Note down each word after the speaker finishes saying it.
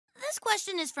This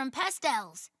question is from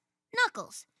Pastels.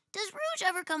 Knuckles, does Rouge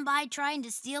ever come by trying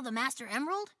to steal the Master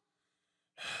Emerald?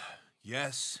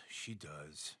 Yes, she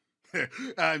does.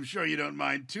 I'm sure you don't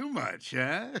mind too much,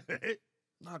 huh?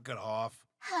 Knock it off.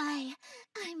 Hi,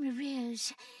 I'm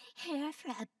Rouge, here for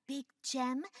a big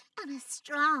gem and a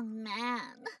strong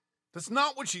man. That's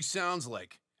not what she sounds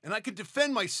like. And I can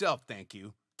defend myself, thank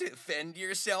you. Defend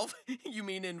yourself? You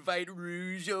mean invite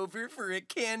Rouge over for a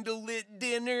candlelit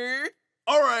dinner?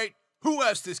 All right, who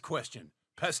asked this question?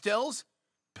 Pastels?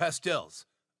 Pastels.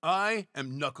 I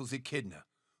am Knuckles Echidna,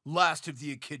 last of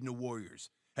the Echidna warriors,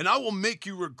 and I will make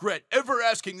you regret ever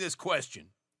asking this question.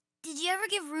 Did you ever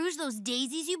give Rouge those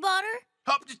daisies you bought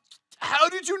her? How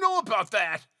did you know about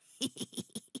that?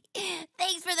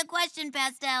 Thanks for the question,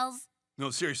 Pastels. No,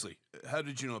 seriously, how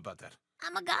did you know about that?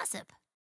 I'm a gossip.